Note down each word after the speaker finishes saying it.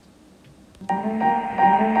Hello,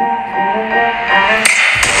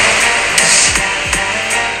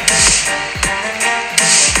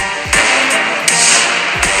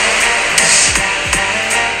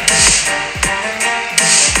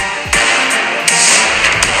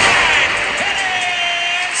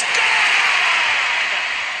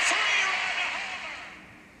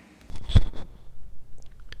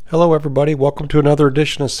 everybody. Welcome to another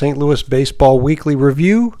edition of St. Louis Baseball Weekly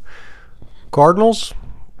Review. Cardinals,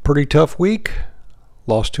 pretty tough week.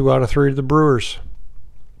 Lost 2 out of 3 to the Brewers.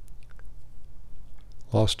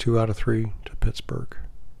 Lost 2 out of 3 to Pittsburgh.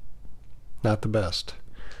 Not the best.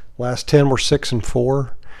 Last 10 we're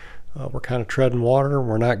 6-4. We're kind of treading water.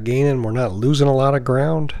 We're not gaining. We're not losing a lot of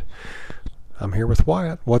ground. I'm here with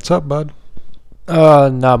Wyatt. What's up, bud?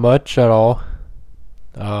 Not much at all.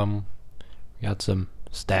 We got some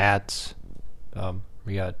stats.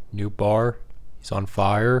 We got Nootbaar. He's on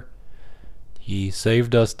fire. He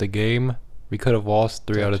saved us the game. We could have lost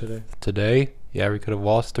 3 out of today. Yeah, we could have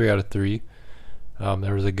lost 3 out of 3.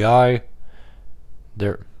 There was a guy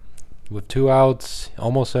there with 2 outs,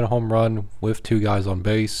 almost hit a home run with 2 guys on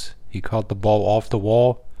base. He caught the ball off the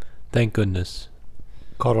wall. Thank goodness.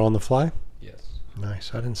 Caught it on the fly? Yes.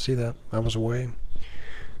 Nice. I didn't see that. I was away.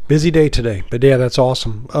 Busy day today, but yeah, that's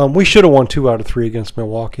awesome. We should have won 2 out of 3 against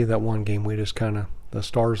Milwaukee. That one game we just kind of, the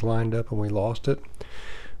stars lined up and we lost it.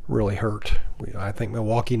 Really hurt. I think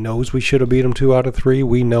Milwaukee knows we should have beat them 2 out of 3.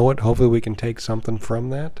 We know it. Hopefully we can take something from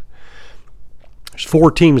that. There's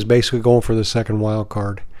 4 teams basically going for the second wild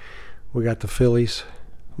card. We got the Phillies.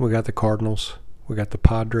 We got the Cardinals. We got the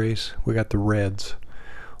Padres. We got the Reds.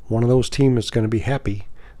 One of those teams is going to be happy.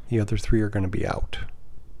 The other 3 are going to be out.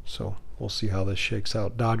 So we'll see how this shakes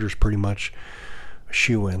out. Dodgers pretty much a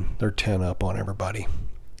shoe-in. They're 10 up on everybody.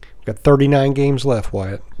 We've got 39 games left,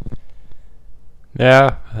 Wyatt.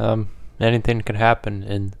 Yeah, anything can happen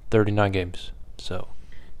in 39 games. So.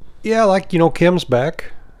 Yeah, Kim's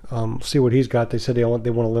back. See what he's got. They said they want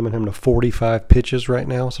to limit him to 45 pitches right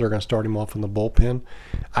now, so they're going to start him off in the bullpen.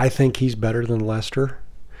 I think he's better than Lester.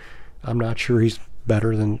 I'm not sure he's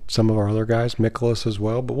better than some of our other guys, Mikolas as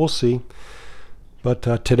well, but we'll see. But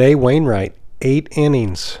today, Wainwright, 8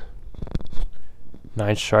 innings.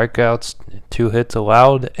 9 strikeouts, 2 hits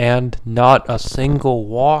allowed, and not a single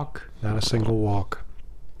walk. Not a single walk.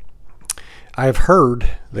 I've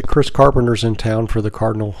heard that Chris Carpenter's in town for the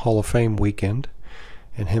Cardinal Hall of Fame weekend,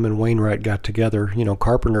 and him and Wainwright got together. You know,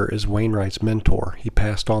 Carpenter is Wainwright's mentor. He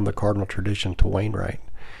passed on the Cardinal tradition to Wainwright.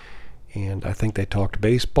 And I think they talked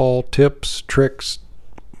baseball, tips, tricks,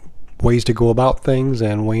 ways to go about things,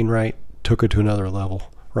 and Wainwright took it to another level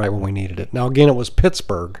right when we needed it. Now, again, it was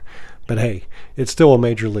Pittsburgh, but hey, it's still a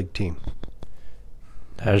major league team.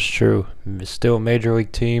 That's true. It's still a major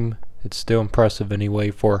league team. It's still impressive anyway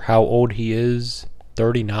for how old he is,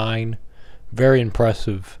 39. Very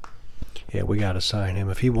impressive. Yeah, we got to sign him.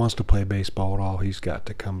 If he wants to play baseball at all, he's got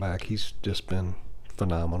to come back. He's just been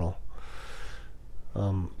phenomenal.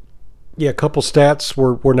 Yeah, a couple stats.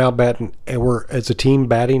 We're now batting, and we're as a team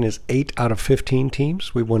batting is 8 out of 15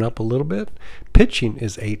 teams. We went up a little bit. Pitching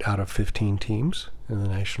is 8 out of 15 teams in the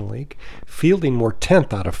National League. Fielding, we're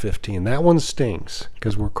 10th out of 15. That one stings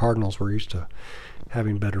because we're Cardinals. We're used to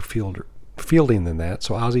having better fielding than that.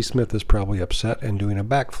 So Ozzie Smith is probably upset and doing a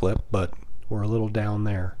backflip, but we're a little down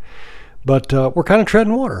there. But we're kind of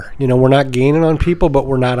treading water. You know, we're not gaining on people, but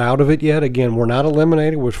we're not out of it yet. Again, we're not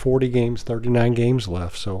eliminated with 40 games, 39 games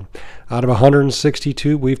left. So out of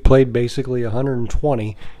 162, we've played basically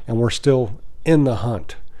 120, and we're still in the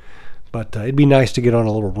hunt. But it'd be nice to get on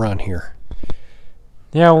a little run here.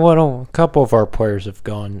 Yeah, a couple of our players have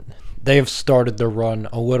gone. They've started the run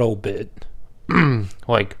a little bit.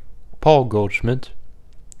 Like Paul Goldschmidt.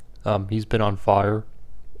 He's been on fire.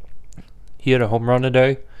 He had a home run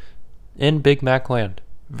today. In Big Mac land.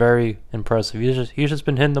 Very impressive. He's just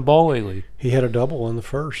been hitting the ball lately. He had a double in the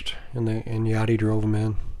first, and Yachty drove him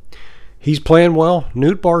in. He's playing well.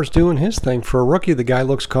 Nootbaar's doing his thing. For a rookie, the guy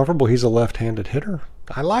looks comfortable. He's a left-handed hitter.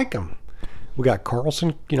 I like him. We got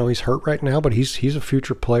Carlson. You know, he's hurt right now, but he's a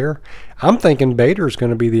future player. I'm thinking Bader's going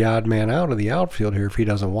to be the odd man out of the outfield here if he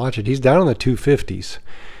doesn't watch it. He's down in the 250s.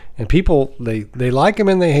 And people, they like him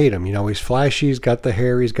and they hate him. You know, he's flashy, he's got the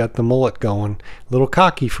hair, he's got the mullet going. A little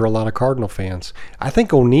cocky for a lot of Cardinal fans. I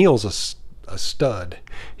think O'Neill's a stud.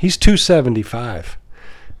 He's 275.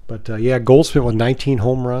 But, yeah, Goldsmith with 19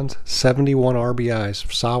 home runs, 71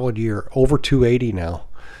 RBIs, solid year, over 280 now.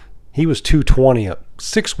 He was 220.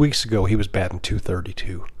 6 weeks ago, he was batting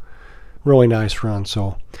 232. Really nice run,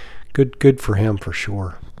 so good for him for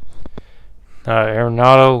sure.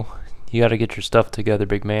 Arenado, you got to get your stuff together,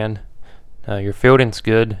 big man. Your fielding's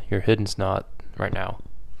good. Your hitting's not right now.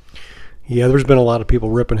 Yeah, there's been a lot of people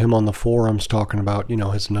ripping him on the forums talking about,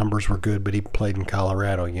 his numbers were good, but he played in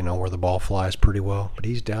Colorado, where the ball flies pretty well. But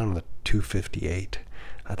he's down in the 258.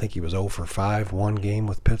 I think he was 0 for 5 one game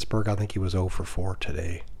with Pittsburgh. I think he was 0 for 4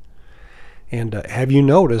 today. And have you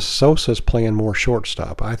noticed Sosa's playing more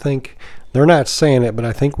shortstop? I think they're not saying it, but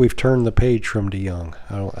I think we've turned the page from DeYoung.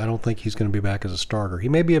 I don't think he's going to be back as a starter. He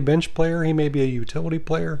may be a bench player. He may be a utility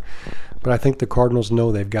player. But I think the Cardinals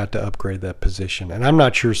know they've got to upgrade that position. And I'm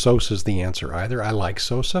not sure Sosa's the answer either. I like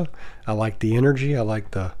Sosa. I like the energy. I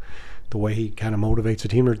like the way he kind of motivates the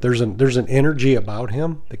team. There's an energy about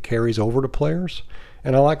him that carries over to players.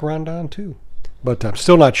 And I like Rondon too. But I'm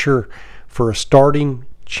still not sure for a starting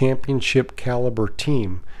championship caliber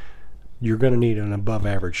team, you're going to need an above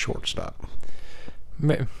average shortstop.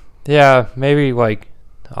 Yeah, maybe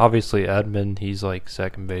obviously Edman, he's like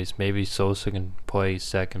second base. Maybe Sosa can play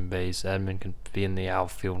second base. Edman can be in the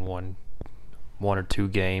outfield one or two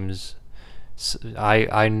games.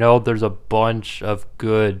 I know there's a bunch of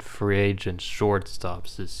good free agent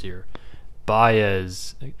shortstops this year.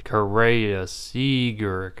 Baez, Correa,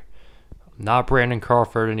 Seager, not Brandon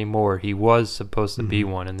Crawford anymore. He was supposed to be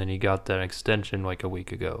one, and then he got that extension a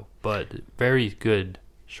week ago. But very good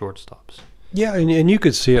shortstops. Yeah, and you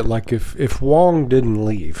could see it if Wong didn't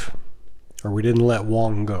leave, or we didn't let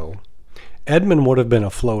Wong go, Edman would have been a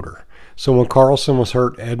floater. So when Carlson was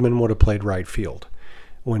hurt, Edman would have played right field.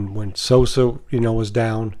 When Sosa, was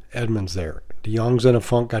down, Edman's there. DeYoung's in a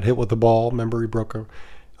funk, got hit with the ball. Remember, he broke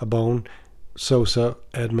a bone. Sosa,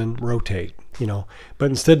 Edman, rotate, But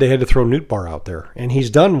instead they had to throw Nootbaar out there. And he's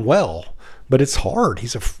done well, but it's hard.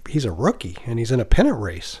 He's a rookie, and he's in a pennant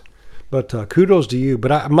race. But kudos to you.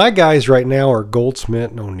 But my guys right now are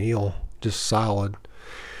Goldschmidt and O'Neill, just solid.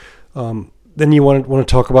 Then you want to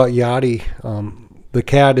talk about Yachty.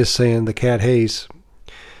 The Cat Hayes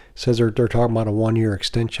says they're talking about a 1-year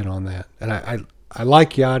extension on that. And I like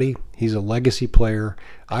Yachty. He's a legacy player.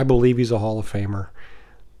 I believe he's a Hall of Famer.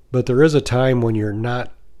 But there is a time when you're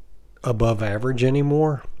not above average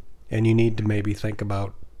anymore, and you need to maybe think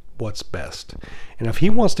about what's best. And if he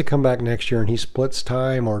wants to come back next year and he splits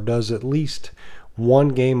time or does at least one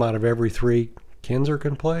game out of every 3 Kinzer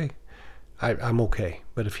can play, I'm okay.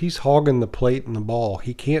 But if he's hogging the plate and the ball,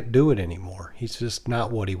 he can't do it anymore. He's just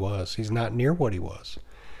not what he was. He's not near what he was.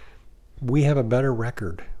 We have a better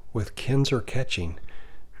record with Kinzer catching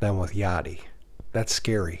than with Yachty. That's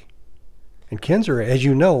scary. And Kinzer, as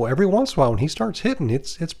you know, every once in a while when he starts hitting,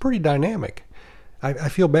 it's pretty dynamic. I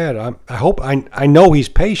feel bad. I know he's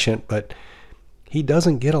patient, but he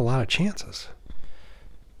doesn't get a lot of chances.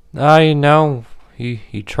 I know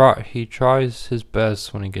he tries his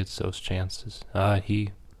best when he gets those chances. Didn't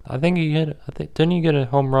he get a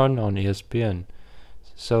home run on ESPN?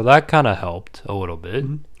 So that kind of helped a little bit.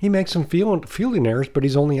 Mm-hmm. He makes some fielding errors, but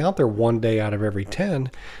he's only out there one day out of every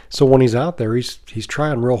 10. So when he's out there, he's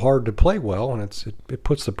trying real hard to play well, and it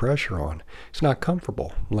puts the pressure on. It's not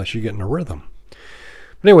comfortable unless you get in a rhythm.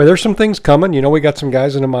 But anyway, there's some things coming. We got some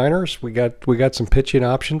guys in the minors. We got some pitching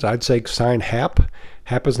options. I'd say sign Happ.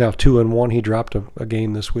 Happ is now 2-1. He dropped a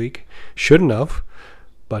game this week. Shouldn't have,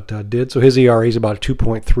 but did. So his ERA is about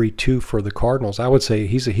 2.32 for the Cardinals. I would say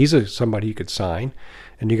he's somebody you could sign.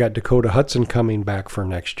 And you got Dakota Hudson coming back for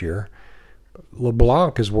next year.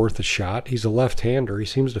 LeBlanc is worth a shot. He's a left-hander. He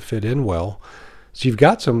seems to fit in well. So you've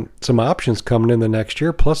got some options coming in the next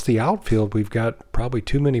year. Plus the outfield, we've got probably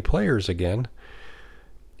too many players again.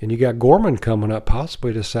 And you got Gorman coming up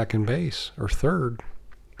possibly to second base or third.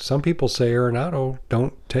 Some people say, Arenado,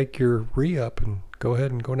 don't take your re-up and go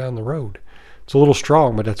ahead and go down the road. It's a little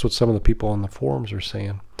strong, but that's what some of the people on the forums are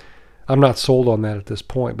saying. I'm not sold on that at this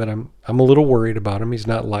point, but I'm a little worried about him. He's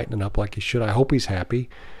not lighting up like he should. I hope he's happy.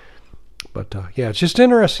 But, it's just an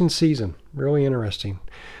interesting season. Really interesting.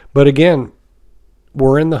 But, again,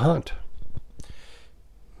 we're in the hunt.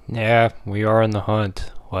 Yeah, we are in the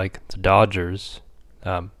hunt, like the Dodgers.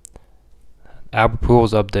 Albert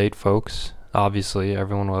Pujols update, folks. Obviously,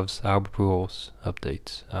 everyone loves Albert Pujols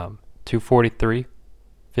updates. 243,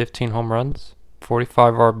 15 home runs,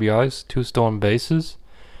 45 RBIs, 2 stolen bases.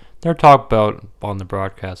 They're talking about on the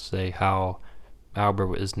broadcast today how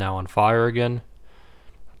Albert is now on fire again.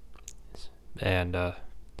 And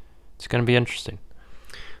it's going to be interesting.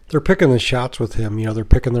 They're picking the shots with him. They're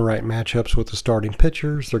picking the right matchups with the starting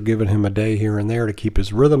pitchers. They're giving him a day here and there to keep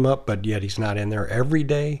his rhythm up, but yet he's not in there every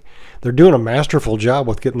day. They're doing a masterful job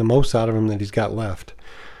with getting the most out of him that he's got left.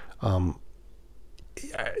 When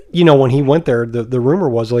he went there, the rumor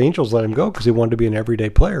was the Angels let him go because he wanted to be an everyday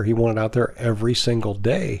player. He wanted out there every single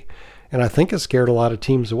day. And I think it scared a lot of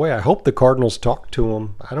teams away. I hope the Cardinals talk to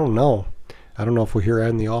him. I don't know. I don't know if we'll hear that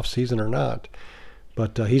in the offseason or not.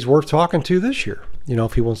 But he's worth talking to this year,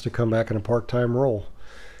 if he wants to come back in a part-time role.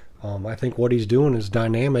 I think what he's doing is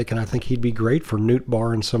dynamic, and I think he'd be great for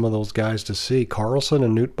Nootbaar and some of those guys to see. Carlson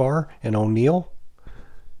and Nootbaar and O'Neill,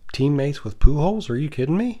 teammates with Pujols. Are you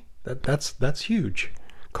kidding me? That's huge.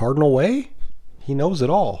 Cardinal way, he knows it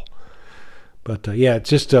all. But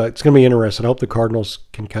it's going to be interesting. I hope the Cardinals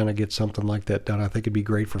can kind of get something like that done. I think it'd be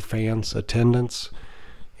great for fans, attendance,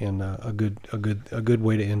 and a good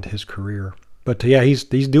way to end his career. But he's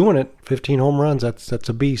doing it. 15 home runs. That's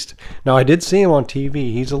a beast. Now I did see him on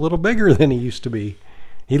TV. He's a little bigger than he used to be.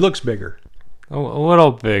 He looks bigger. A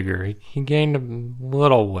little bigger. He gained a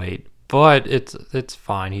little weight, but it's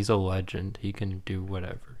fine. He's a legend. He can do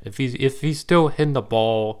whatever. If he's still hitting the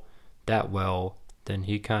ball that well, then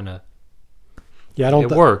he kind of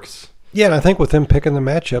it works. Yeah, and I think with him picking the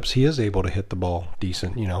matchups, he is able to hit the ball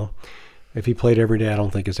decent. If he played every day, I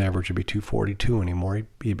don't think his average would be 242 anymore.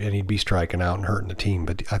 He'd be striking out and hurting the team.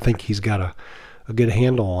 But I think he's got a good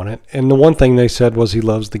handle on it. And the one thing they said was he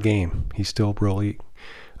loves the game. He still really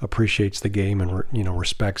appreciates the game and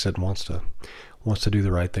respects it and wants to do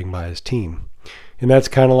the right thing by his team. And that's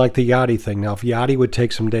kind of like the Yachty thing. Now, if Yachty would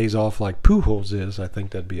take some days off like Pujols is, I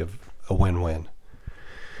think that'd be a win-win.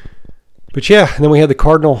 But and then we had the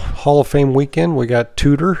Cardinal Hall of Fame weekend. We got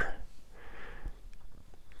Tudor,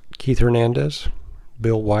 Keith Hernandez,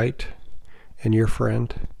 Bill White, and your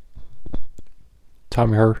friend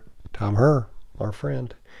Tommy Herr. Tom Herr, our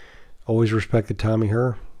friend. Always respected Tommy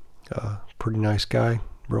Herr. Pretty nice guy.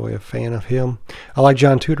 Really a fan of him. I like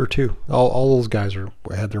John Tudor too. All those guys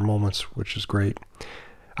had their moments, which is great.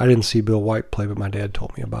 I didn't see Bill White play, but my dad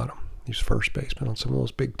told me about him. He was first baseman on some of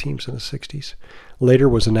those big teams in the 60s. Later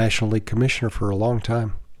was a National League commissioner for a long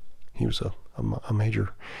time. He was a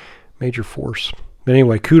major force. But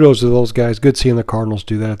anyway, kudos to those guys. Good seeing the Cardinals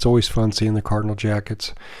do that. It's always fun seeing the Cardinal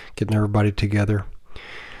Jackets, getting everybody together.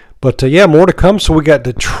 But more to come. So we got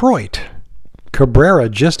Detroit. Cabrera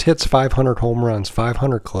just hits 500 home runs,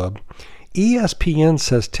 500 club. ESPN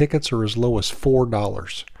says tickets are as low as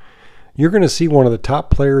 $4. You're going to see one of the top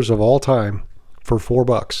players of all time for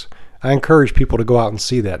 $4. I encourage people to go out and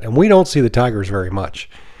see that. And we don't see the Tigers very much.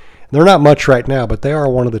 They're not much right now, but they are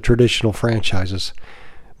one of the traditional franchises.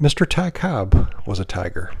 Mr. Ty Cobb was a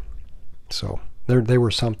Tiger. So they were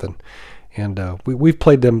something. And we've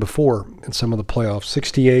played them before in some of the playoffs,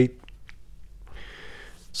 68,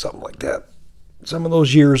 something like that. Some of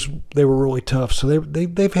those years, they were really tough. So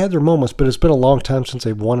they've had their moments, but it's been a long time since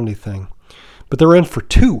they've won anything. But they're in for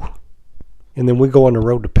 2. And then we go on the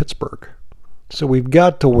road to Pittsburgh. So we've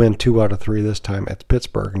got to win 2 out of 3 this time at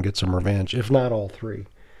Pittsburgh and get some revenge, if not all 3.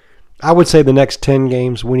 I would say the next 10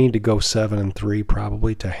 games, we need to go 7-3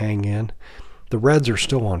 probably to hang in. The Reds are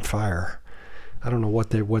still on fire. I don't know what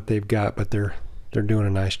they've got, but they're doing a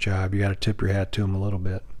nice job. You got to tip your hat to them a little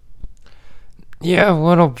bit. Yeah, a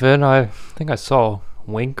little bit. I think I saw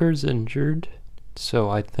Winker's injured, so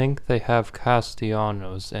I think they have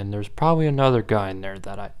Castellanos, and there's probably another guy in there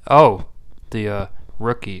that the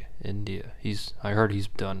rookie India. I heard he's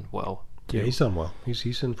done well. Too. Yeah, he's done well.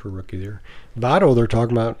 He's in for rookie there. Votto, they're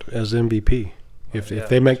talking about as MVP. If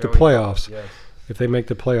they make the playoffs, yes. If they make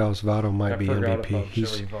the playoffs, Votto might be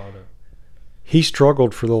MVP. He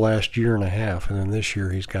struggled for the last year and a half, and then this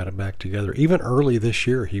year he's got it back together. Even early this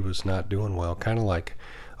year, he was not doing well, kind of like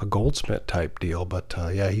a Goldsmith type deal. But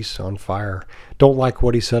he's on fire. Don't like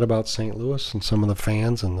what he said about St. Louis and some of the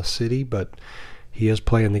fans and the city, but he is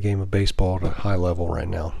playing the game of baseball at a high level right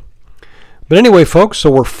now. But anyway, folks,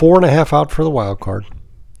 so we're 4.5 out for the wild card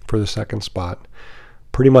for the second spot.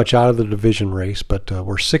 Pretty much out of the division race, but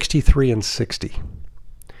we're 63-60.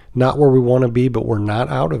 Not where we want to be, but we're not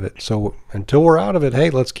out of it. So until we're out of it, hey,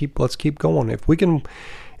 let's keep going. If we can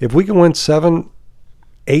win 7,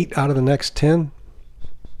 8 out of the next 10,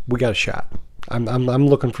 we got a shot. I'm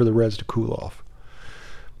looking for the Reds to cool off.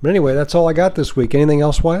 But anyway, that's all I got this week. Anything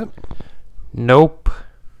else, Wyatt? Nope.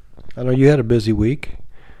 I know you had a busy week.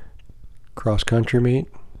 Cross country meet.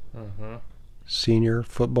 Mm-hmm. Senior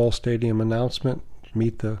football stadium announcement.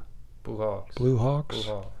 Meet the Blue Hawks.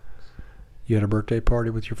 You had a birthday party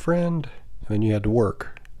with your friend, and then you had to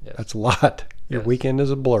work. Yes. That's a lot. Your weekend is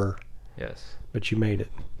a blur. Yes. But you made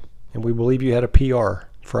it. And we believe you had a PR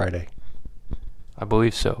Friday. I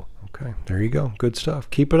believe so. Okay, there you go. Good stuff.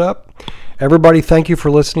 Keep it up. Everybody, thank you for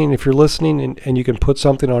listening. If you're listening and you can put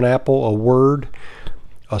something on Apple, a word,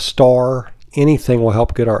 a star, anything will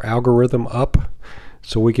help get our algorithm up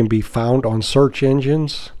so we can be found on search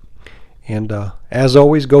engines. And as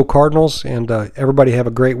always, go Cardinals. And everybody have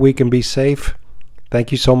a great week and be safe.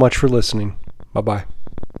 Thank you so much for listening. Bye-bye.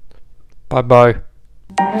 Bye-bye.